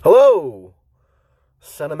Hello,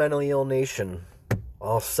 Sentimentally Ill Nation,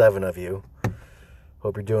 all 7 of you.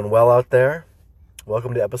 Hope you're doing well out there.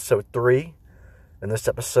 Welcome to episode 3. In this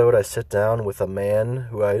episode, I sit down with a man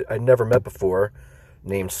who I never met before,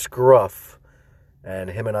 named Scruff, and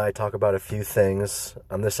him and I talk about a few things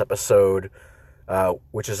on this episode,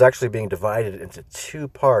 which is actually being divided into 2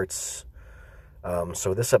 parts.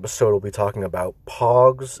 So this episode will be talking about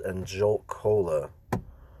Pogs and Jolt Cola.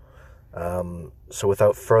 So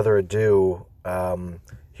without further ado,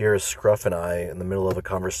 here is Scruff and I in the middle of a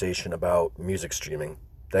conversation about music streaming.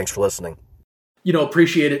 Thanks for listening.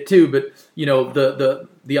 Appreciate it too, but the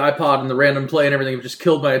iPod and the random play and everything have just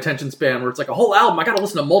killed my attention span. Where it's like a whole album, I got to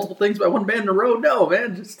listen to multiple things by one band in a row. No,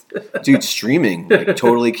 man, just dude, streaming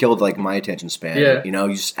totally killed my attention span. Yeah.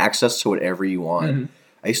 You just access to whatever you want. Mm-hmm.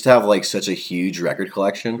 I used to have such a huge record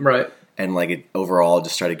collection, right? And it overall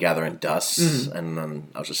just started gathering dust, and then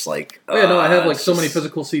I was just like, I have so many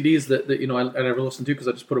physical CDs that I never listened to because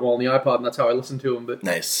I just put them all in the iPod and that's how I listen to them. But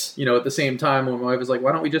nice, at the same time, when my wife was like,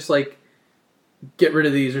 "Why don't we just get rid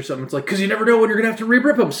of these or something?" It's like, because you never know when you're gonna have to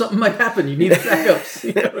re-rip them. Something might happen. You need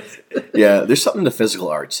backups. Yeah, there's something to physical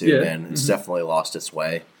art too, man. It's definitely lost its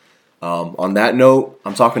way. On that note,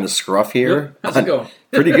 I'm talking to Scruff here. Yep. How's it going?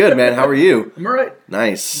 Pretty good, man. How are you? I'm all right.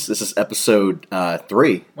 Nice. This is episode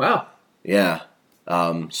 3. Wow. Yeah.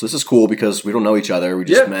 So this is cool because we don't know each other. We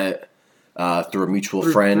just met through a mutual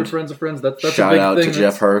friend. Through friends of friends. That's shout a big out thing. to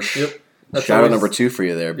Jeff Hirsch. Yep. Shout out number 2 for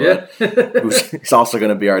you there, bud. Yeah. He's also going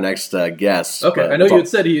to be our next guest. Okay. I know you had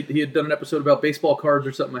said he had done an episode about baseball cards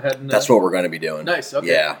or something. I hadn't. That's what we're going to be doing. Nice. Okay.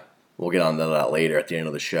 Yeah. We'll get on to that later at the end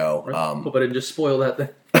of the show. Hope I didn't just spoil that then.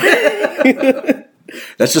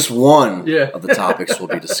 That's just one Yeah. of the topics we'll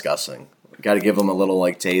be discussing. Got to give them a little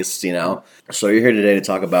taste, So you're here today to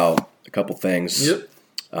talk about a couple things. Yep.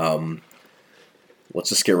 Let's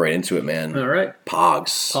just get right into it, man. All right.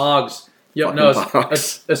 Pogs. Yep. Fucking No.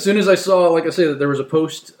 Pogs. As soon as I saw, like I say, that there was a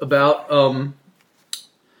post about,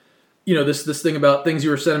 this thing about things you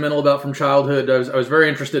were sentimental about from childhood, I was very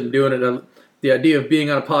interested in doing it. The idea of being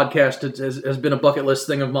on a podcast has been a bucket list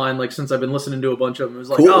thing of mine, since I've been listening to a bunch of them. It was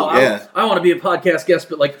like, cool, I want to be a podcast guest,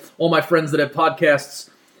 but all my friends that have podcasts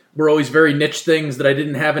were always very niche things that I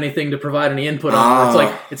didn't have anything to provide any input on.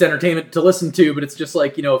 It's it's entertainment to listen to, but it's just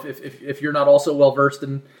if you're not also well versed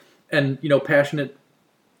and passionate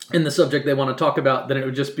in the subject they want to talk about, then it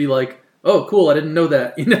would just be like, oh, cool, I didn't know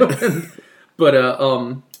that, But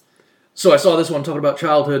so I saw this one talking about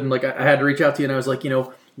childhood, and I had to reach out to you, and I was like,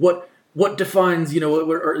 what defines,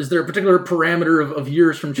 or is there a particular parameter of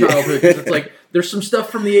years from childhood? 'Cause it's there's some stuff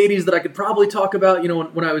from the 80s that I could probably talk about,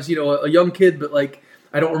 when I was, a young kid, but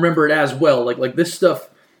I don't remember it as well. Like this stuff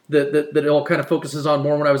that it all kind of focuses on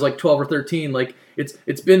more when I was 12 or 13.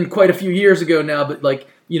 It's been quite a few years ago now, but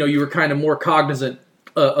you were kind of more cognizant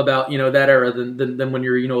about that era than when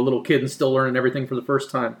you're a little kid and still learning everything for the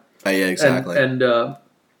first time. Yeah, exactly. And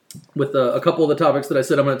with a couple of the topics that I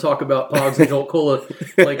said I'm going to talk about, Pogs and Jolt Cola,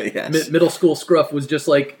 Yes. middle school Scruff was just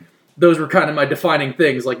those were kind of my defining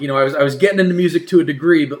things. I was getting into music to a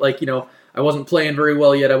degree, but I wasn't playing very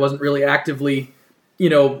well yet. I wasn't really actively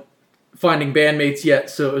finding bandmates yet.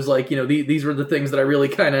 So it was these were the things that I really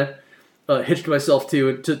kind of hitched myself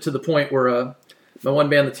to the point where my one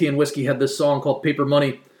band, the Tea and Whiskey, had this song called Paper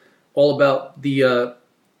Money, all about the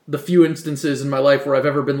few instances in my life where I've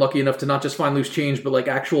ever been lucky enough to not just find loose change, but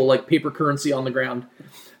actual paper currency on the ground.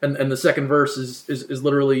 And the second verse is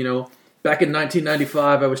literally, back in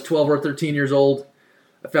 1995, I was 12 or 13 years old.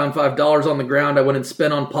 I found $5 on the ground. I went and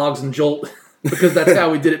spent on Pogs and Jolt because that's how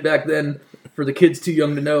we did it back then. For the kids too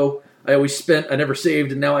young to know, I always spent, I never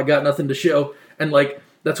saved, and now I got nothing to show. And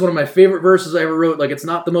that's one of my favorite verses I ever wrote. It's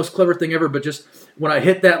not the most clever thing ever, but just when I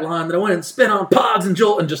hit that line that I went and spent on Pogs and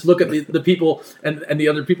Jolt, and just look at the people and the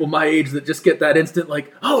other people my age that just get that instant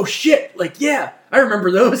oh shit, yeah, I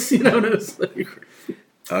remember those, And it was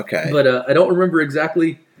Okay. But I don't remember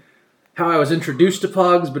exactly how I was introduced to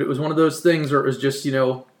Pogs, but it was one of those things where it was just,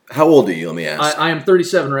 How old are you, let me ask? I am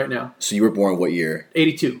 37 right now. So you were born what year?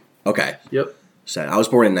 82. Okay. Yep. So I was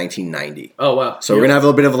born in 1990. Oh wow! So we're gonna have a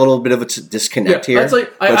little bit of a disconnect here. That's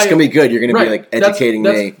but it's gonna be good. You're gonna be educating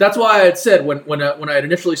me. That's why I had said when I had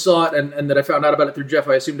initially saw it and that I found out about it through Jeff.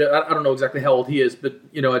 I assumed I don't know exactly how old he is, but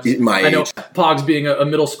my I age. know Pogs being a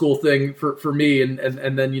middle school thing for me, and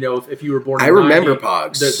then if you were born, in I remember 90,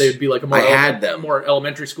 Pogs. They'd be a more had them. more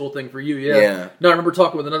elementary school thing for you. Yeah. No, I remember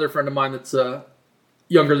talking with another friend of mine that's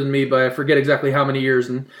younger than me, but I forget exactly how many years.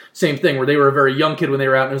 And same thing where they were a very young kid when they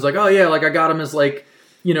were out, and it was oh yeah, I got him as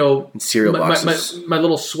cereal boxes. My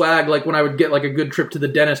little swag, when I would get a good trip to the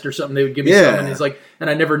dentist or something, they would give me some, and he's and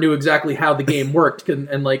I never knew exactly how the game worked,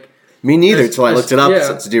 and Me neither, until I looked it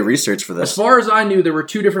up to do research for this. As far as I knew, there were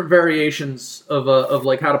two different variations of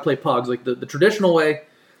like how to play Pogs. Like the traditional way,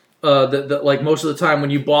 like most of the time when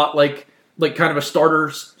you bought like kind of a starter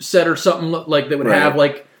set or something like that would have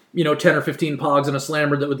like 10 or 15 Pogs and a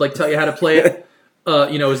slammer that would like tell you how to play it.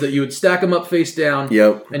 Is that you would stack them up face down,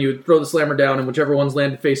 and you would throw the slammer down, and whichever ones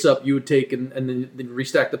landed face up, you would take and then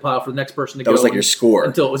restack the pile for the next person to go. That was like your score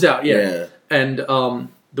until it was out. Yeah. And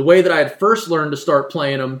the way that I had first learned to start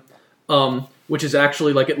playing them. Which is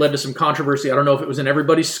actually, like, it led to some controversy. I don't know if it was in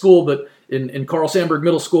everybody's school, but in Carl Sandburg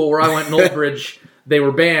Middle School, where I went in Old Bridge, they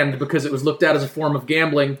were banned because it was looked at as a form of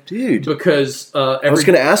gambling. Dude. Because I was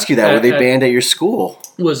going to ask you that. Were they banned at your school?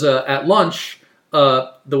 Was at lunch,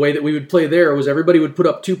 the way that we would play there was everybody would put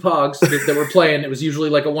up two Pogs that were playing. It was usually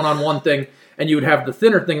like a one-on-one thing, and you would have the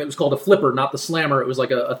thinner thing that was called a flipper, not the slammer. It was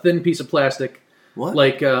like a thin piece of plastic. What?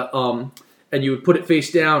 Like, and you would put it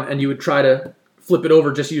face down, and you would try to flip it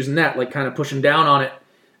over just using that, like kind of pushing down on it.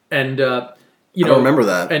 And, I don't remember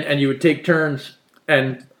that. And you would take turns,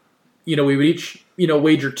 and, we would each,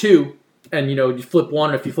 wager two, and, you flip one,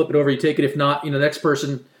 and if you flip it over, you take it. If not, the next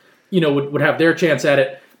person, would have their chance at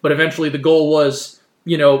it. But eventually the goal was,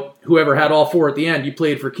 whoever had all four at the end, you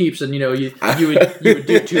played for keeps, and, you would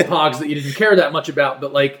do two Pogs that you didn't care that much about,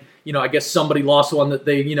 but like, I guess somebody lost one that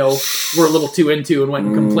they, were a little too into and went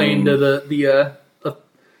and complained to the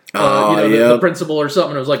principal or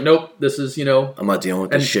something. It was like, nope, this is, I'm not dealing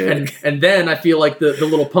with this shit. And then I feel like the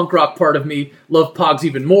little punk rock part of me loved Pogs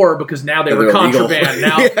even more because now they were contraband.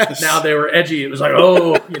 Now they were edgy. It was like,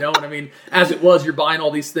 you know what I mean? As it was, you're buying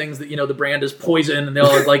all these things that, the brand is Poison, and they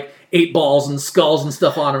all had like 8 balls and skulls and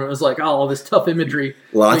stuff on them. It was like, all this tough imagery.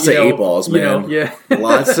 Lots of 8 balls, man.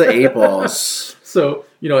 Lots of 8 balls. So,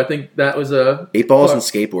 I think that was 8 balls and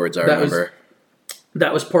skateboards, I remember.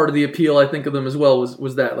 That was part of the appeal, I think, of them as well,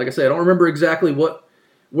 was that. Like I say, I don't remember exactly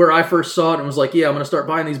where I first saw it and was like, yeah, I'm going to start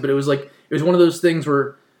buying these, but it was one of those things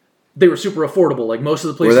where they were super affordable. Like most of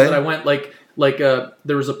the places that I went,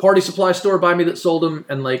 there was a party supply store by me that sold them,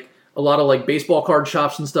 and like a lot of like baseball card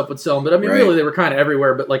shops and stuff would sell them. But I mean, really, they were kind of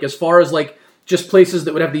everywhere. But like as far as like just places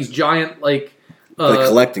that would have these giant like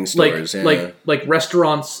collecting stores, like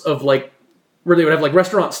restaurants of like, where they would have like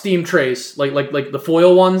restaurant steam trays, like the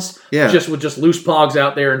foil ones, just with just loose Pogs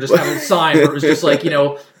out there and just have a sign where it was just like,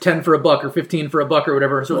 10 for $1 or 15 for $1 or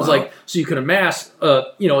whatever. So it was like, so you could amass, a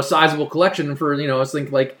sizable collection for, I was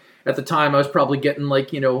thinking like at the time I was probably getting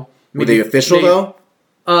like, were they official though?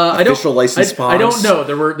 Official licensed Pogs? I don't know.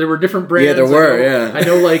 There were different brands. Yeah, there were. I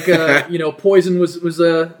know like, Poison was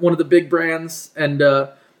one of the big brands. And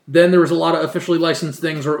then there was a lot of officially licensed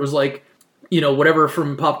things where it was like, whatever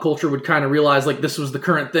from pop culture would kind of realize like this was the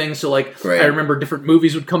current thing. So like I remember different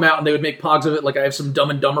movies would come out and they would make Pogs of it. Like I have some Dumb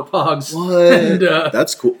and Dumber Pogs. What? And,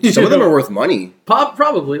 that's cool. Some of them are worth money.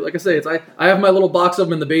 Probably. Like I say, it's I have my little box of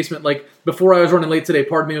them in the basement. Like before I was running late today,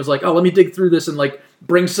 part of me was like, oh, let me dig through this and like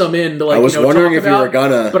bring some in to like. I was wondering if you were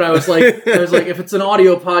gonna. But I was like, if it's an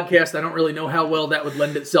audio podcast, I don't really know how well that would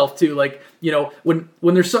lend itself to like. When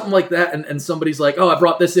there's something like that and somebody's like, oh, I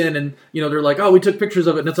brought this in, and they're like, oh, we took pictures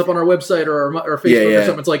of it and it's up on our website or our Facebook or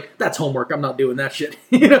something. It's like, that's homework. I'm not doing that shit.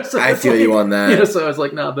 So I feel you on that. So I was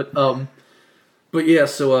like, nah, but yeah,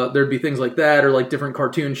 so there'd be things like that, or like different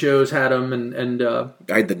cartoon shows had them, and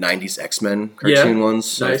I had the '90s X-Men cartoon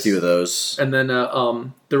ones. Nice. A few of those, and then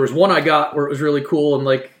there was one I got where it was really cool and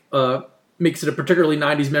like makes it a particularly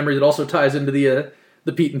 '90s memory that also ties into the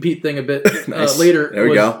Pete and Pete thing a bit nice. Later. There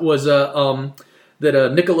we go. Was that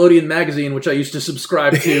Nickelodeon magazine, which I used to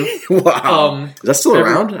subscribe to. Wow, is that still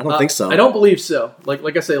around? I don't think so. I don't believe so.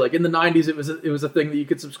 Like I say, like in the '90s, it was a thing that you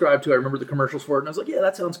could subscribe to. I remember the commercials for it, and I was like, yeah,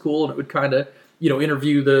 that sounds cool. And it would kind of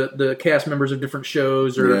interview the cast members of different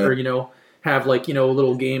shows, or have like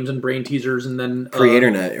little games and brain teasers, and then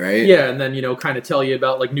pre-internet, right? Yeah, and then kind of tell you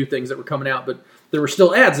about like new things that were coming out. But there were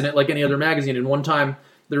still ads in it, like any other magazine. And one time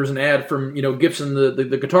there was an ad from Gibson,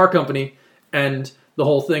 the guitar company, and the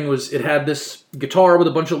whole thing was it had this guitar with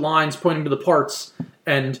a bunch of lines pointing to the parts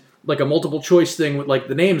and like a multiple choice thing with like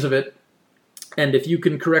the names of it. And if you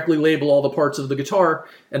can correctly label all the parts of the guitar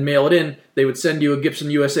and mail it in, they would send you a Gibson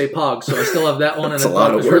USA Pog. So I still have that one, and I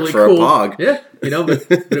thought it was really cool. Pog. Yeah,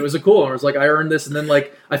 but it was a cool one. I was like, I earned this, and then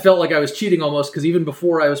like I felt like I was cheating almost because even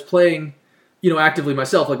before I was playing, actively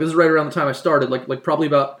myself, like this is right around the time I started, like probably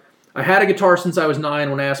about. I had a guitar since I was 9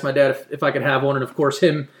 when I asked my dad if I could have one, and of course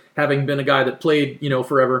him having been a guy that played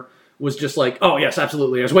forever was just like, oh yes,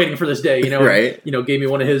 absolutely. I was waiting for this day, right? And, gave me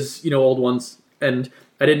one of his old ones, and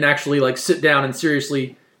I didn't actually like sit down and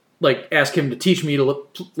seriously like ask him to teach me to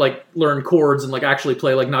like learn chords and like actually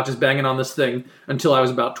play, like not just banging on this thing until I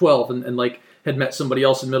was about 12, and like had met somebody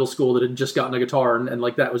else in middle school that had just gotten a guitar, and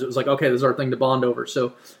like it was like, okay, this is our thing to bond over.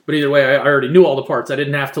 So, but either way, I already knew all the parts. I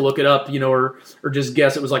didn't have to look it up, or just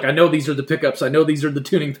guess. It was like, I know these are the pickups, I know these are the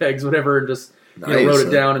tuning pegs, whatever, and just wrote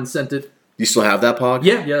it down and sent it. You still have that Pog?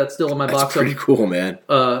 Yeah, that's still in my box. That's pretty cool, man.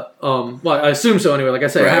 Well, I assume so anyway. Like I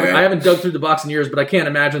said, I haven't dug through the box in years, but I can't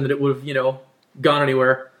imagine that it would have, gone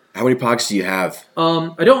anywhere. How many Pogs do you have?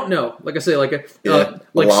 I don't know. Like I say, a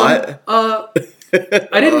lot.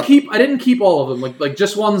 I didn't keep all of them. Like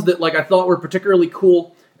just ones that I thought were particularly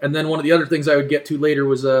cool. And then one of the other things I would get to later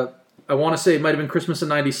was I want to say it might have been Christmas of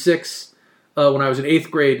 '96 when I was in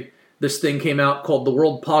 8th grade. This thing came out called the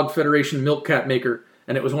World Pog Federation Milk Cap Maker,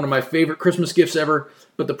 and it was one of my favorite Christmas gifts ever.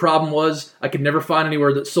 But the problem was I could never find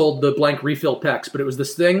anywhere that sold the blank refill packs. But it was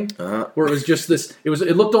this thing where it was just this.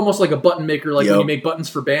 It looked almost like a button maker, when you make buttons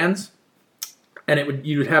for bands, and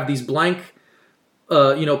you would have these blank,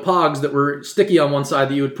 Pogs that were sticky on one side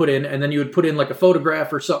that you would put in, and then you would put in a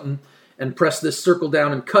photograph or something, and press this circle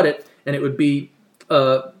down and cut it, and it would be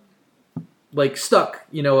stuck.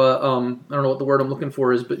 I don't know what the word I'm looking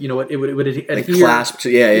for is, but it would adhere, clasped.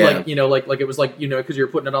 Yeah. Like it was because you're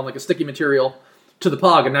putting it on a sticky material to the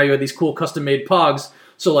Pog, and now you had these cool custom made Pogs.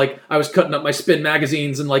 So I was cutting up my Spin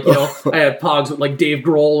magazines, and I had Pogs with Dave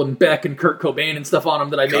Grohl and Beck and Kurt Cobain and stuff on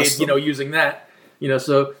them that I made using that.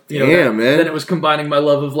 So man. Then it was combining my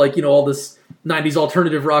love of all this '90s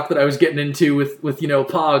alternative rock that I was getting into with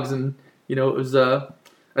Pogs, and it was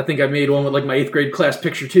I think I made one with my 8th grade class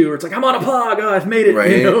picture too, where it's I'm on a Pog, I've made it,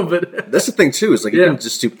 right. But that's the thing too, is you can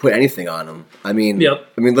just put anything on them. I mean,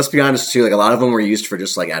 let's be honest too, a lot of them were used for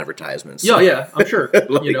just advertisements. Yeah, I'm sure.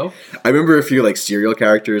 I remember a few cereal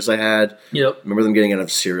characters I had. Yep. Remember them getting out of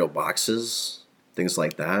cereal boxes, things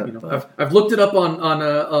like that. I've looked it up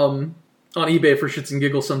on eBay for shits and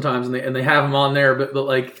giggles sometimes, and they have them on there, but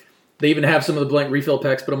they even have some of the blank refill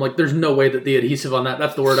packs, but I'm there's no way that the adhesive on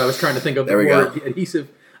that's the word I was trying to think of. There we go. Adhesive.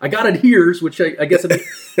 I got adheres, which I guess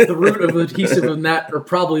the root of adhesive and that are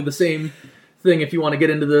probably the same thing if you want to get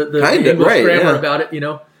into the English grammar about it,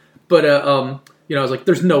 But I was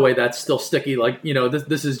there's no way that's still sticky.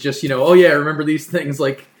 This is just oh yeah, remember these things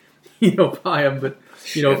buy them. But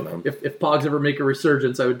if Pogs ever make a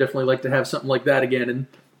resurgence, I would definitely like to have something like that again. And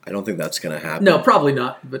I don't think that's gonna happen. No, probably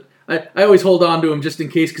not. But I always hold on to them just in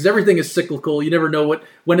case, because everything is cyclical. You never know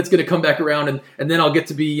when it's going to come back around, and then I'll get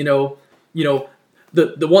to be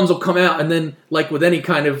the ones will come out, and then with any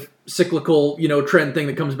kind of cyclical trend thing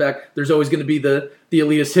that comes back, there's always going to be the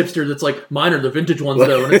elitist hipster that's mine are the vintage ones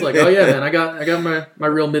though, and it's oh yeah man, I got my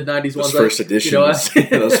real mid '90s ones. Those first editions,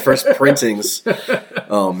 those first printings.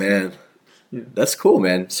 Oh man. Yeah. That's cool,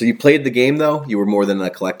 man. So you played the game, though? You were more than a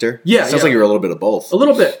collector? Yeah. Sounds like you were a little bit of both. A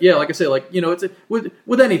little bit, yeah. Like I say, it's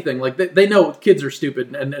with anything. They know kids are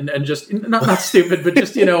stupid and just not stupid, but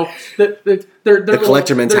just they're the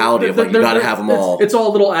collector mentality of you got to have them all. It's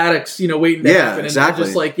all little addicts, waiting to happen. Exactly.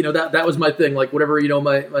 And just that was my thing. Whatever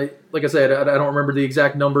my like I said, I don't remember the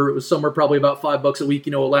exact number. It was somewhere probably about $5 a week,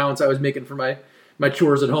 allowance I was making for my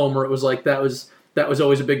chores at home. Where it was that was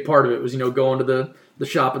always a big part of it. Was going to the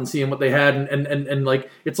shop and seeing what they had, and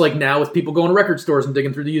it's now with people going to record stores and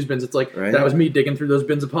digging through the used bins. It's that was me digging through those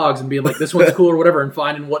bins of Pogs and being this one's cool or whatever, and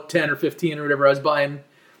finding what 10 or 15 or whatever I was buying.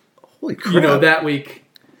 Holy crap! That week.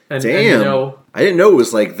 And, damn, I didn't know it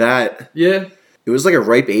was like that. Yeah. It was a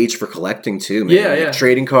ripe age for collecting too, man. Yeah.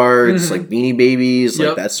 Trading cards, Beanie Babies,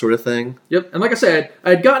 that sort of thing. Yep. And like I said, I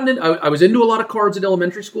had gotten in. I was into a lot of cards in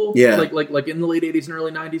elementary school. Yeah. Like in the late '80s and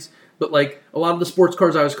early '90s. But a lot of the sports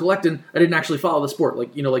cards I was collecting, I didn't actually follow the sport.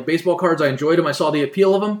 Like baseball cards, I enjoyed them. I saw the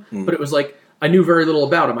appeal of them, but it was I knew very little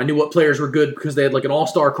about them. I knew what players were good because they had an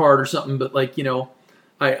all-star card or something. But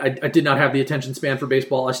I did not have the attention span for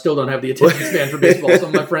baseball. I still don't have the attention span for baseball. Some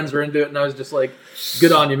of my friends were into it, and I was just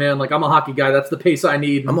good on you, man. I'm a hockey guy. That's the pace I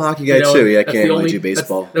need. I'm a hockey guy too. Yeah, I can't really do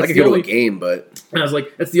baseball. I could go to a game, but... And I was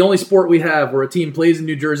that's the only sport we have where a team plays in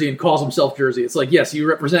New Jersey and calls himself Jersey. It's yes, you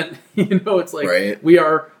represent, it's right. We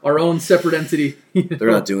are our own separate entity.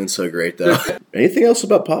 They're not doing so great, though. Anything else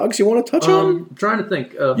about Pogs you want to touch on? I'm trying to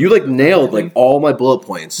think. You nailed all my bullet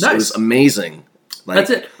points. Nice. It was amazing. That's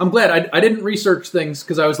it. I'm glad. I didn't research things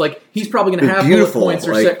because I was he's probably going to have bullet points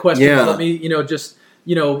or set questions. Yeah. Let me, just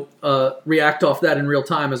react off that in real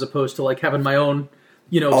time as opposed to having my own,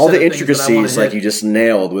 all the intricacies you just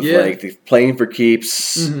nailed with the playing for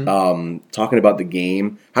keeps, talking about the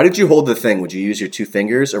game. How did you hold the thing? Would you use your 2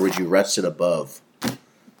 fingers or would you rest it above?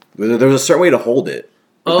 There was a certain way to hold it.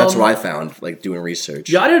 That's what I found doing research.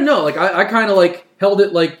 Yeah, I didn't know. I kind of held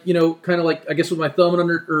it kind of I guess with my thumb and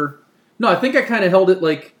under or. No, I think I kind of held it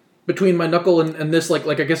between my knuckle and this, like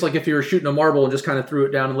I guess like if you were shooting a marble and just kind of threw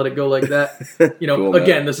it down and let it go like that. Cool,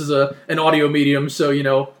 again, this is an audio medium, so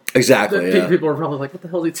exactly. People are probably like, "What the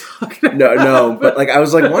hell is he talking about?" No, but like I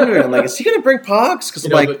was like wondering, I'm like, is he gonna bring Pogs? Because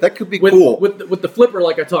that could be cool. With the flipper,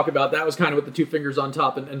 like I talk about, that was kind of with the two fingers on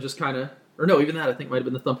top and just kind of, or no, even that I think might have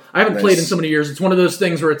been the thumb. I haven't played in so many years. It's one of those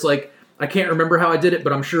things where it's like, I can't remember how I did it,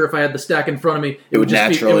 but I'm sure if I had the stack in front of me, it would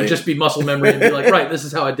just be muscle memory and be like, right, this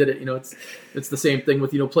is how I did it. It's the same thing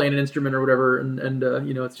with playing an instrument or whatever, and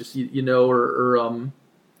it's just or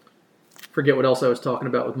forget what else I was talking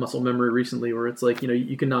about with muscle memory recently, where it's like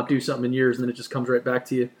you can not do something in years and then it just comes right back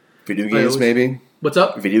to you. Video games, maybe. What's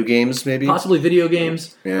up? Video games, maybe. Possibly video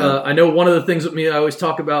games. Yeah. I know one of the things with me I always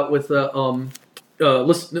talk about with listening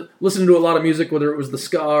to a lot of music, whether it was the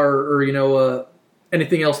ska or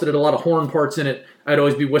anything else that had a lot of horn parts in it, I'd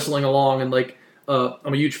always be whistling along, and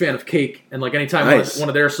I'm a huge fan of Cake, and like anytime one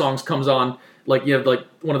of their songs comes on, like you have like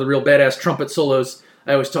one of the real badass trumpet solos,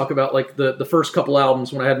 I always talk about like the first couple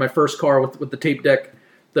albums when I had my first car with the tape deck,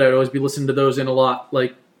 that I'd always be listening to those in a lot,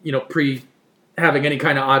 like pre having any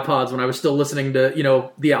kind of iPods, when I was still listening to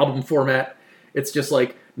the album format. It's just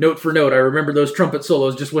like note for note, I remember those trumpet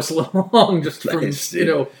solos just whistling along just nice,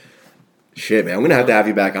 from Shit, man, I'm gonna have to have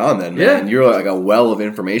you back on then. Man. You're like a well of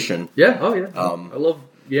information. Yeah, oh yeah. I love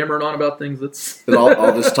yammering on about things. Is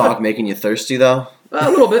all this talk making you thirsty though? A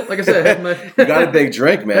little bit, like I said. You got a big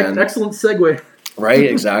drink, man. Excellent segue. Right,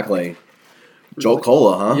 exactly. Jolt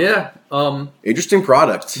Cola, huh? Yeah. Interesting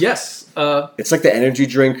product. Yes. It's like the energy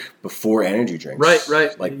drink before energy drinks.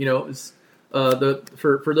 Right. Like it's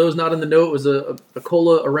for those not in the know, it was a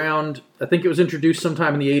cola around. I think it was introduced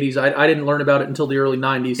sometime in the 80s. I didn't learn about it until the early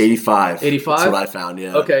 90s. 85. 85. That's what I found.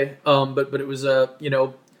 Yeah. Okay. But it was a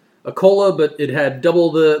cola, but it had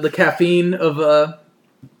double the caffeine of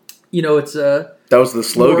it's that was the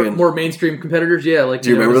slogan. More mainstream competitors, yeah. Like, do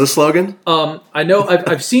you remember the slogan? I know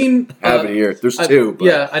I've seen. I have it here. There's two. But.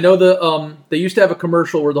 Yeah, I know they used to have a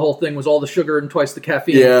commercial where the whole thing was all the sugar and twice the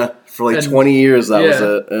caffeine. Yeah, for 20 years that was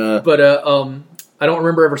it. But I don't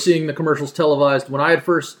remember ever seeing the commercials televised. When I had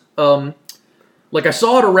first, I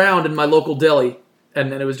saw it around in my local deli,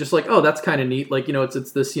 and it was just like, oh, that's kind of neat. Like,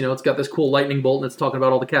 it's this, it's got this cool lightning bolt, and it's talking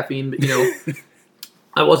about all the caffeine. But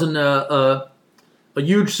I wasn't a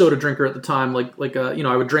huge soda drinker at the time.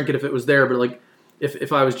 I would drink it if it was there, but like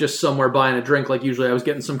if I was just somewhere buying a drink, like usually I was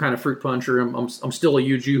getting some kind of fruit punch, or I'm still a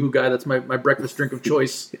huge Yoo-hoo guy. That's my breakfast drink of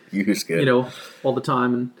choice. Yoo-hoo's good. All the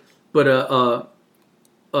time. But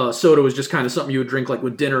soda was just kind of something you would drink like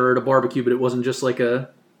with dinner or at a barbecue, but it wasn't just like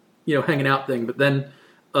a hanging out thing. But then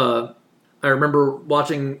I remember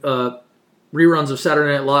watching reruns of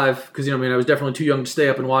Saturday Night Live, because I was definitely too young to stay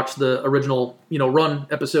up and watch the original Run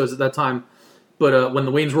episodes at that time. But when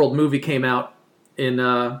the Wayne's World movie came out in,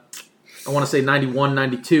 I want to say 91,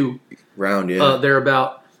 92.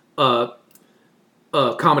 Thereabout,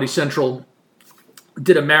 Comedy Central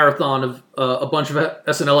did a marathon of a bunch of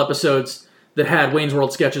SNL episodes that had Wayne's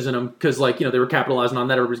World sketches in them, because they were capitalizing on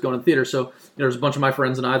that. Everybody's going to the theater. So there was a bunch of my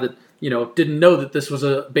friends and I that didn't know that this was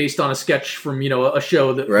based on a sketch from a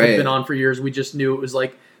show that had been on for years. We just knew it was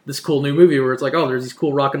like this cool new movie where it's like, oh, there's these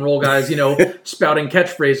cool rock and roll guys spouting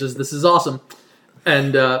catchphrases. This is awesome.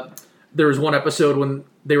 And there was one episode when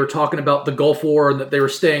they were talking about the Gulf War and that they were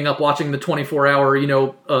staying up watching the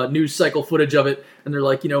 24-hour, news cycle footage of it. And they're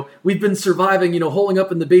like, we've been surviving, holing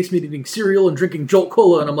up in the basement eating cereal and drinking Jolt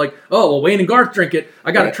Cola. And I'm like, oh, well, Wayne and Garth drink it.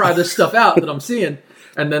 I got to try this stuff out that I'm seeing.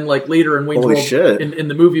 And then like later in Wayne's World, in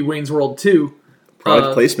the movie Wayne's World 2.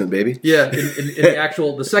 Product placement, baby. Yeah, in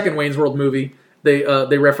the second Wayne's World movie, they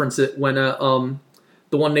reference it when the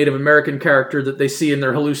one Native American character that they see in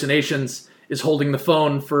their hallucinations is holding the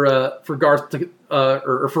phone for Garth to,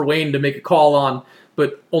 or for Wayne to make a call on,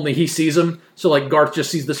 but only he sees him. So like Garth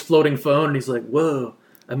just sees this floating phone, and he's like, "Whoa,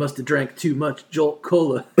 I must have drank too much Jolt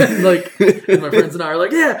Cola." and my friends and I are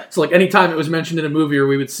like, "Yeah." So like anytime it was mentioned in a movie or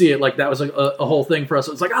we would see it, like that was like a whole thing for us.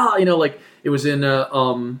 It was like like it was in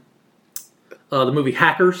the movie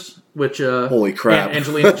Hackers, which holy crap,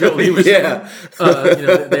 Angelina Jolie was in.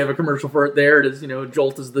 They have a commercial for it there. It is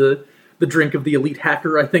Jolt is the drink of the elite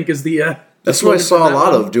hacker, I think, is the that's what I saw a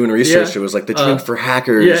lot of doing research. It was like the drink for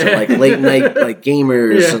hackers and like late night like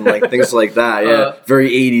gamers and like things like that. Yeah, very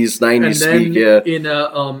 80s, 90s speak. Yeah,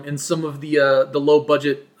 in some of the low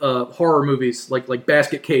budget horror movies like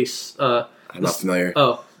Basket Case. I'm not familiar.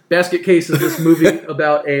 Oh, Basket Case is this movie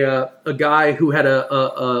about a guy who had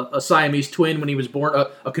a Siamese twin when he was born,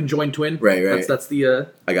 a conjoined twin. Right. That's the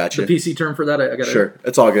I got you. The PC term for that. I got sure.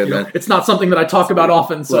 It's all good, man. It's not something that I talk about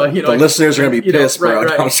often, so the listeners are gonna be pissed, bro. Right.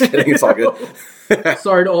 No, I'm just kidding. It's all good.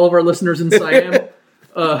 Sorry to all of our listeners in Siam.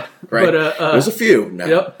 Right. But there's a few. No,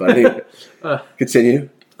 yep. But I think, continue.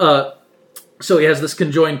 So he has this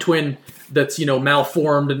conjoined twin that's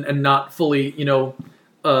malformed and not fully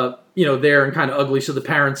there and kind of ugly. So the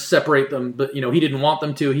parents separate them, but he didn't want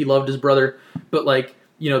them to. He loved his brother, but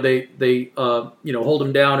they hold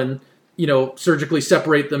him down and surgically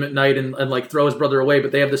separate them at night and throw his brother away.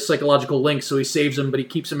 But they have this psychological link, so he saves him, but he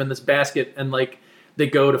keeps him in this basket and they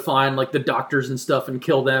go to find the doctors and stuff and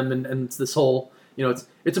kill them and it's this whole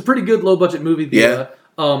it's a pretty good low budget movie. I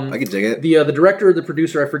can dig it. The director or the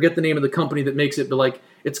producer, I forget the name of the company that makes it, but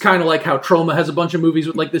it's kind of like how Troma has a bunch of movies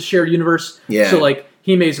with this shared universe. Yeah. So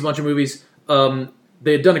he makes a bunch of movies.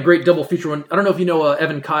 They had done a great double feature one. I don't know if you know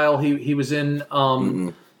Evan Kyle. He was in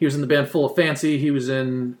he was in the band Full of Fancy. He was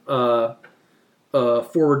in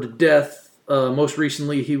Forward to Death. Most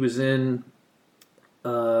recently, he was in.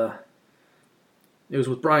 It was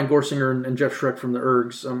with Brian Gorsinger and Jeff Schreck from the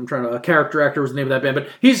Ergs. I'm trying to. A Character Actor was the name of that band, but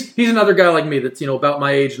he's another guy like me that's about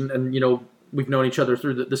my age and we've known each other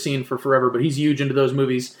through the scene for forever. But he's huge into those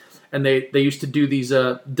movies, and they used to do these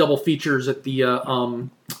double features at the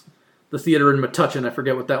theater in Metuchen. I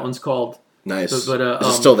forget what that one's called. Nice. But is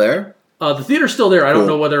it still there? The theater's still there. I don't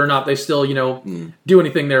know whether or not they still, do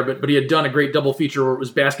anything there, but he had done a great double feature where it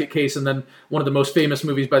was Basket Case and then one of the most famous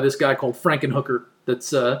movies by this guy called Frankenhooker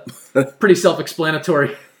that's pretty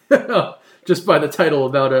self-explanatory just by the title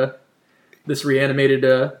about this reanimated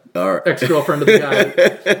ex-girlfriend of the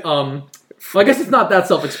guy. Well, I guess it's not that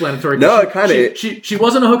self-explanatory. No, it kind of... She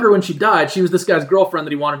wasn't a hooker when she died. She was this guy's girlfriend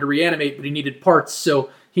that he wanted to reanimate, but he needed parts,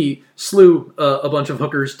 so he slew a bunch of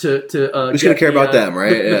hookers to who's going to care about them,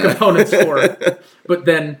 right? The components for it. But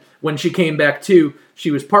then when she came back too,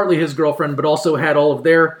 she was partly his girlfriend, but also had all of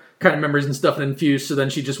their kind of memories and stuff infused. So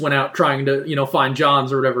then she just went out trying to find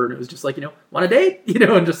John's or whatever, and it was just want a date,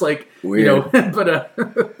 and just weird.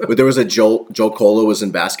 But there was a Joel Cola was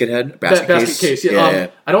in Basket Case. Yeah.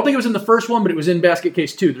 I don't think it was in the first one, but it was in Basket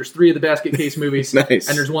Case 2. There's 3 of the Basket Case movies. Nice.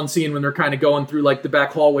 And there's one scene when they're kind of going through the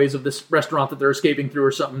back hallways of this restaurant that they're escaping through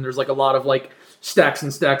or something. There's a lot of stacks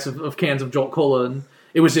and stacks of cans of Jolt Cola, and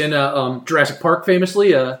it was in Jurassic Park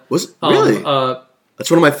famously. Was really? That's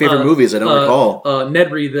one of my favorite movies. I don't recall.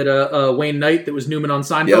 Nedry that Wayne Knight that was Newman on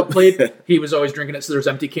Seinfeld played. He was always drinking it, so there's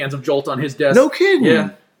empty cans of Jolt on his desk. No kidding.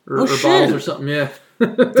 Yeah. Or bottles or something, yeah.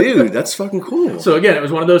 Dude, that's fucking cool. So again, it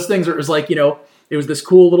was one of those things where it was it was this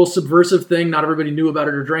cool little subversive thing. Not everybody knew about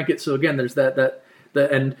it or drank it. So again, there's that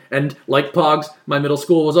and like Pogs, my middle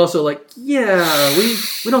school was also yeah,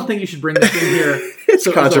 we don't think you should bring this in here. It's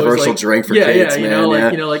so controversial drink for kids, man.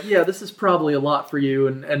 This is probably a lot for you,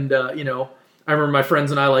 and I remember my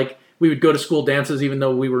friends and I we would go to school dances even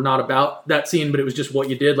though we were not about that scene, but it was just what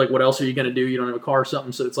you did. What else are you going to do? You don't have a car or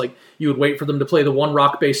something. So it's you would wait for them to play the one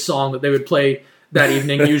rock-based song that they would play that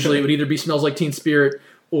evening. Usually it would either be Smells Like Teen Spirit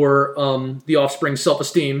or The Offspring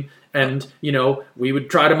Self-Esteem. And, we would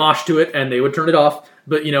try to mosh to it and they would turn it off.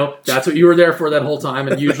 But, that's what you were there for that whole time.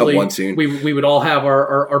 And usually we would all have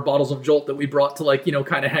our bottles of Jolt that we brought to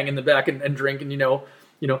kind of hang in the back and drink and,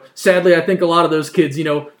 sadly, I think a lot of those kids,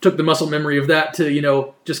 took the muscle memory of that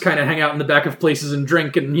to, just kind of hang out in the back of places and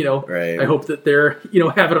drink. And, right. I hope that they're,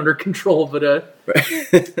 have it under control. But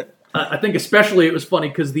I think especially it was funny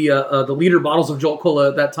because the liter bottles of Jolt Cola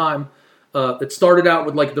at that time, it started out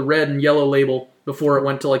with the red and yellow label before it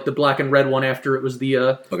went to the black and red one after it was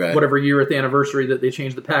the whatever year at the anniversary that they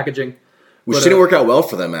changed the packaging. Which didn't work out well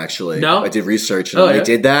for them, actually. No? I did research, and when they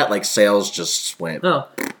did that, sales just went... No.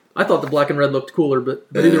 I thought the black and red looked cooler, but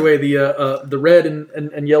either way, the red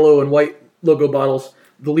and yellow and white logo bottles,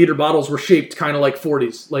 the liter bottles were shaped kind of like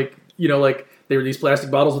 40s. They were these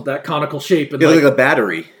plastic bottles with that conical shape. And they look like a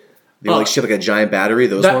battery. They were shaped like a giant battery,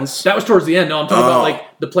 those ones? That was towards the end. No, I'm talking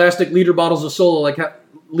about the plastic liter bottles of soda,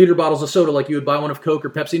 liter bottles of soda like you would buy one of Coke or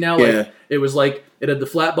Pepsi now. It was it had the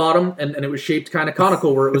flat bottom and it was shaped kind of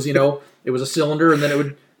conical where it was, it was a cylinder and then it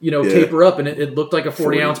would... taper up, and it looked like a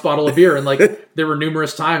 40-ounce bottle of beer. And there were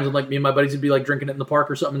numerous times, and me and my buddies would be drinking it in the park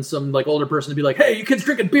or something. And some older person would be like, "Hey, you kids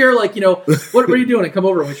drinking beer? What are you doing?" And come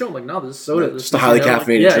over and we show them, "No, this is soda. Just a highly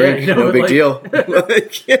caffeinated drink. No big deal."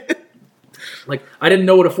 I didn't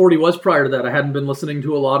know what a 40 was prior to that. I hadn't been listening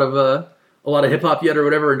to a lot of hip hop yet or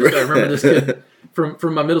whatever. And just, I remember this kid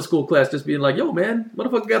from my middle school class just being like, "Yo, man, what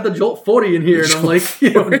if I got the Jolt 40 in here?" And I'm like,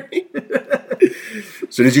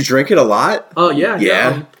 So did you drink it a lot? Oh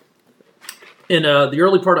yeah. In the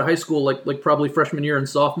early part of high school, like probably freshman year and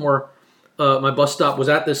sophomore, my bus stop was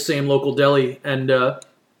at this same local deli, and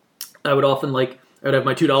I would often I would have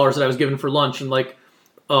my $2 that I was given for lunch,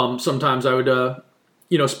 and sometimes I would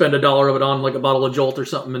spend $1 of it on a bottle of Jolt or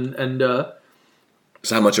something, and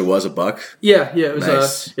So how much it was, $1? Yeah, it was.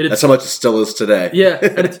 Nice. That's how much it still is today. Yeah,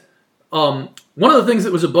 and it's one of the things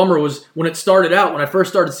that was a bummer was when it started out. When I first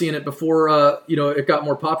started seeing it before, it got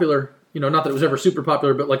more popular. Not that it was ever super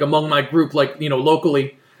popular, but like among my group, like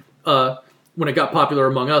locally, when it got popular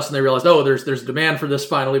among us, and they realized, oh, there's demand for this.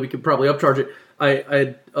 Finally, we could probably upcharge it.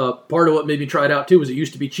 I part of what made me try it out too was it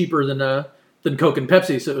used to be cheaper than Coke and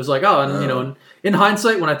Pepsi, so it was like, and in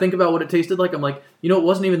hindsight, when I think about what it tasted like, I'm like, it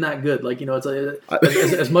wasn't even that good. Like,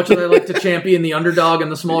 it's as much as I like to champion the underdog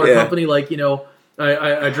and the smaller company, like,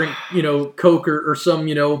 I drink, Coke or some,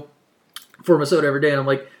 form of soda every day, and I'm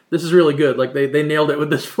like, this is really good. Like, they nailed it with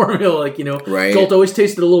this formula. Like, right. Jolt always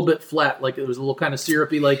tasted a little bit flat. Like, it was a little kind of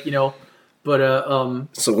syrupy, like, but,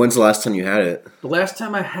 So when's the last time you had it? The last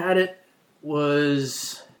time I had it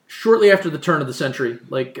was shortly after the turn of the century.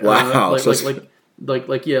 Like, wow.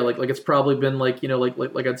 Like it's probably been like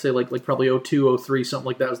I'd say like probably 02, 03, something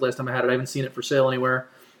like that was the last time I had it. I haven't seen it for sale anywhere.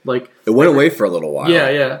 Like, it went away for a little while.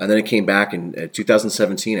 Yeah. And then it came back in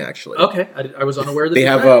 2017, actually. Okay, I was unaware that they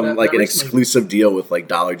have an recently. exclusive deal with like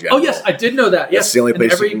Dollar General. Oh yes, I did know that. Yes, that's the only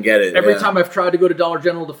place you can get it. Every time I've tried to go to Dollar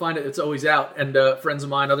General to find it, it's always out. And friends of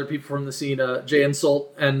mine, other people from the scene, Jay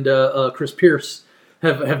Insult and Chris Pierce,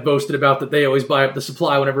 have boasted about that they always buy up the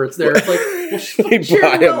supply whenever it's there. It's like, well, they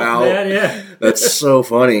buy them out. Man, yeah. That's so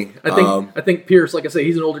funny. I think Pierce, like I say,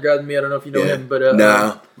 he's an older guy than me. I don't know if you know him, but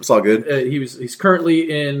nah, it's all good. He's currently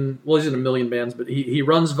he's in a million bands, but he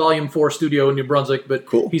runs Volume 4 Studio in New Brunswick. But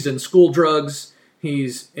cool. He's in School Drugs.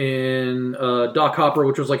 He's in Doc Hopper,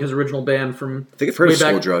 which was like his original band from. I think I've heard of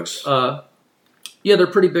School Drugs. Yeah, they're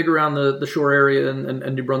pretty big around the shore area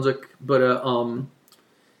and New Brunswick, but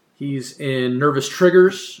he's in Nervous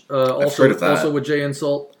Triggers, also with Jay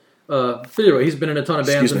Insult. But anyway, he's been in a ton of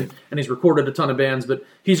bands and he's recorded a ton of bands, but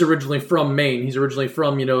he's originally from Maine. He's originally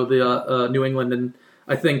from, the New England, and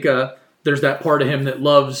I think there's that part of him that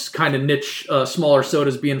loves kind of niche, smaller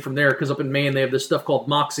sodas being from there, because up in Maine they have this stuff called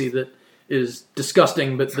Moxie that is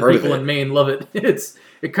disgusting, but the people in Maine love it.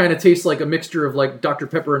 It kind of tastes like a mixture of like Dr.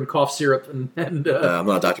 Pepper and cough syrup, and I'm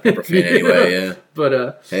not a Dr. Pepper fan anyway. Yeah,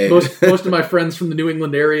 but hey. most of my friends from the New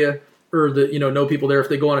England area, or know people there, if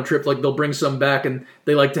they go on a trip, like they'll bring some back, and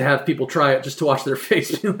they like to have people try it just to watch their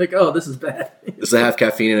face, like, oh, this is bad. Does it have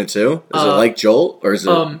caffeine in it too? Is it like Jolt, or is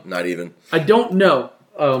it not even? I don't know.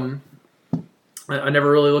 I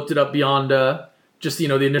never really looked it up beyond just the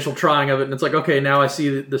initial trying of it, and it's like, okay, now I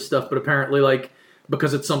see this stuff, but apparently, like,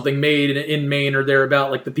 because it's something made in Maine or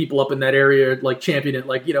thereabout, like the people up in that area like champion it,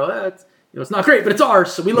 like it's not great, but it's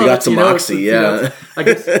ours, so we love it. Got some Moxie, yeah. I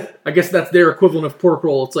guess that's their equivalent of pork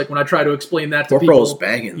roll. It's like when I try to explain that to pork people, roll's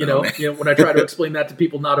banging. When I try to explain that to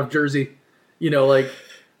people not of Jersey, like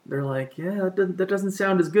they're like, yeah, that doesn't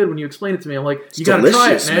sound as good when you explain it to me. I'm like, you gotta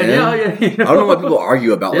try it, man. Yeah. I don't know why people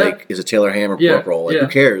argue about like, is it Taylor ham or pork roll? Like, who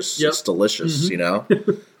cares? Yep. It's delicious.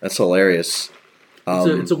 Mm-hmm. That's hilarious.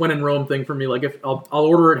 It's a when in Rome thing for me. Like, if I'll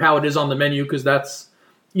order it how it is on the menu, because that's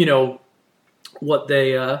what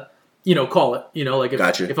they call it. Like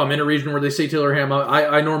if I'm in a region where they say Taylor ham,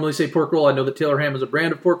 I normally say pork roll. I know that Taylor ham is a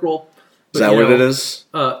brand of pork roll. But, is that what it is?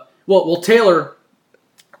 Well, Taylor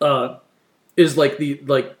is like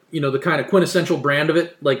the kind of quintessential brand of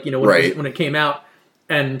it. Like when it came out,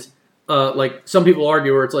 and like some people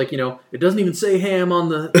argue where it's like it doesn't even say ham on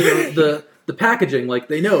the the packaging. Like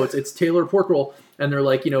they know it's Taylor pork roll. And they're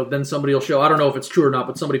like, then somebody will show, I don't know if it's true or not,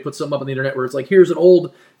 but somebody put something up on the internet where it's like, here's an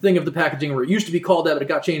old thing of the packaging where it used to be called that, but it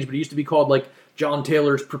got changed, but it used to be called like John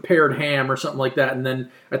Taylor's prepared ham or something like that. And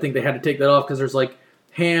then I think they had to take that off because there's like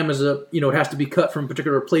ham is it has to be cut from a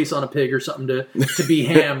particular place on a pig or something to be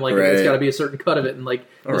ham. Like it's got to be a certain cut of it. And like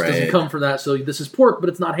this doesn't come from that. So this is pork, but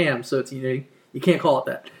it's not ham. So it's, you can't call it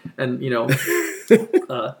that. And,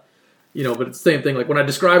 but it's the same thing. Like when I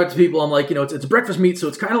describe it to people, I'm like, it's breakfast meat, so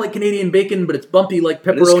it's kind of like Canadian bacon, but it's bumpy like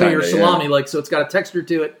pepperoni or salami, like so it's got a texture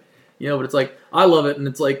to it. But it's like I love it, and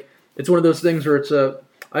it's like it's one of those things where it's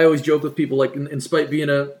I always joke with people, like in spite being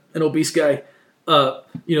an obese guy,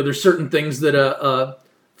 there's certain things that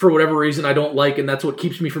for whatever reason I don't like, and that's what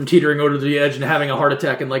keeps me from teetering over the edge and having a heart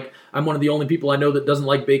attack. And like I'm one of the only people I know that doesn't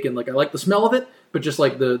like bacon. Like I like the smell of it, but just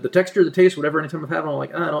like the texture, the taste, whatever. Anytime I've had it, I'm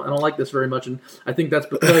like, I don't like this very much. And I think that's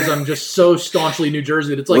because I'm just so staunchly New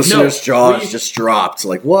Jersey that it's like listeners' jaws just dropped.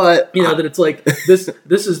 Like what? That it's like this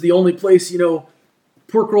is the only place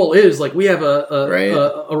pork roll is. Like we have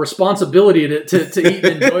a responsibility to eat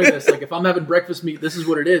and enjoy this. Like if I'm having breakfast meat, this is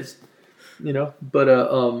what it is.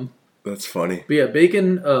 But that's funny. But yeah,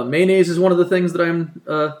 bacon, mayonnaise is one of the things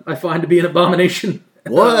that I find to be an abomination.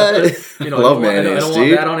 What? I love mayonnaise. I don't want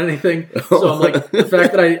that on anything. So I'm like the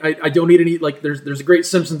fact that I don't eat any. Like there's a great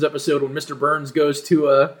Simpsons episode when Mr. Burns goes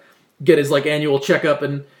to get his like annual checkup,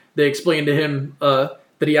 and they explain to him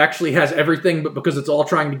that he actually has everything, but because it's all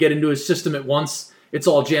trying to get into his system at once, it's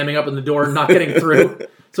all jamming up in the door and not getting through.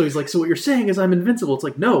 So he's like, so what you're saying is I'm invincible. It's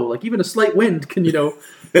like, no, like even a slight wind can,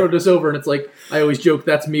 throw this over. And it's like, I always joke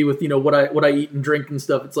that's me with, what I eat and drink and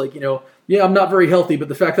stuff. It's like, yeah, I'm not very healthy, but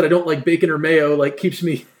the fact that I don't like bacon or mayo, like keeps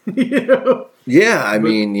me, Yeah, I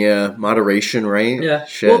mean, moderation, right? Yeah.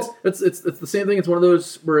 Shit. Well, it's the same thing. It's one of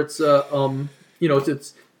those where it's,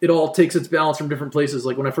 it all takes its balance from different places.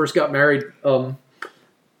 Like when I first got married,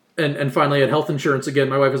 and finally had health insurance again,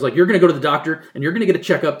 my wife was like, you're going to go to the doctor and you're going to get a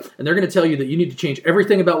checkup and they're going to tell you that you need to change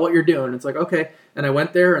everything about what you're doing. And it's like, okay. And I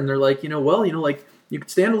went there and they're like, like you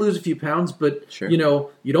could stand to lose a few pounds, but sure. You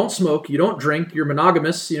don't smoke, you don't drink, you're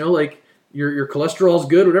monogamous, like your cholesterol's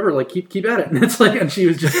good, whatever, like keep at it. And it's like, and she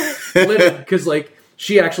was just livid because like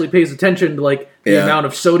she actually pays attention to like the amount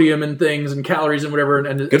of sodium and things and calories and whatever.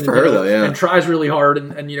 And good for her though. Yeah. And tries really hard.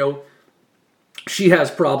 And she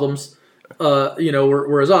has problems.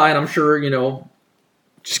 Whereas I, and I'm sure,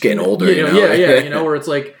 just getting older, where it's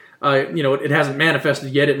like, it hasn't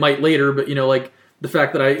manifested yet. It might later, but like the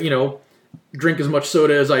fact that I, drink as much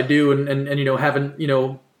soda as I do and haven't,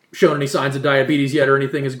 shown any signs of diabetes yet or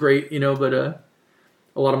anything is great, but a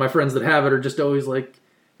lot of my friends that have it are just always like,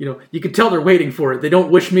 you can tell they're waiting for it. They don't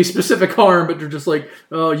wish me specific harm, but they're just like,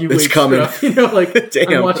 oh, you it's wait coming. stuff. Like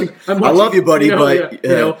damn. I'm watching, I love you, buddy,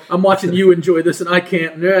 but I'm watching you enjoy this and I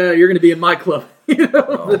can't. You're going to be in my club.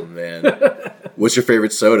 Oh man, what's your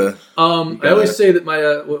favorite soda? I always say that my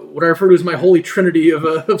what I refer to as my holy trinity of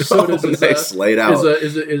sodas is laid out.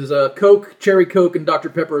 Is Coke, Cherry Coke, and Dr.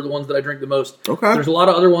 Pepper are the ones that I drink the most. Okay, there's a lot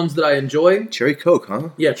of other ones that I enjoy. Cherry Coke, huh?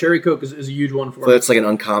 Yeah, Cherry Coke is a huge one for me. That's like an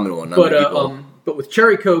uncommon one. But with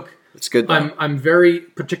Cherry Coke, it's good. I'm very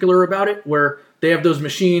particular about it. Where they have those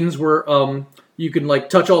machines where you can like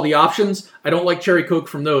touch all the options. I don't like Cherry Coke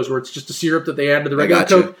from those where it's just a syrup that they add to the regular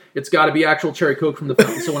Coke. It's got to be actual Cherry Coke from the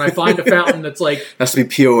fountain. So when I find a fountain that's like has to be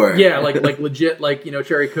pure. Yeah, like legit, like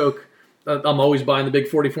Cherry Coke. I'm always buying the big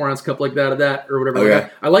 44-ounce cup like that or whatever. Okay.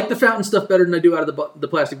 Like I like the fountain stuff better than I do out of the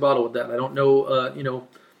plastic bottle with that. I don't know.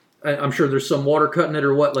 I'm sure there's some water cut in it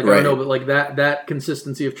or what. Like I don't know, but like that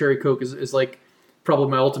consistency of Cherry Coke is like probably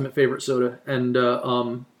my ultimate favorite soda.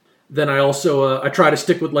 And then I also I try to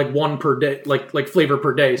stick with like one per day, like flavor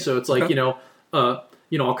per day. So it's like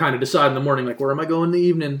I'll kind of decide in the morning like where am I going in the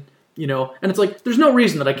evening, and it's like there's no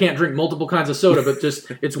reason that I can't drink multiple kinds of soda, but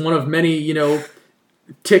just it's one of many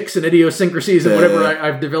ticks and idiosyncrasies and whatever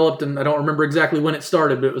I've developed, and I don't remember exactly when it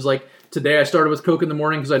started, but it was like today I started with Coke in the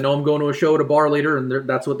morning because I know I'm going to a show at a bar later, and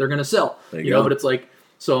that's what they're going to sell. But it's like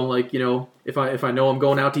so I'm like if I know I'm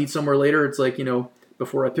going out to eat somewhere later, it's like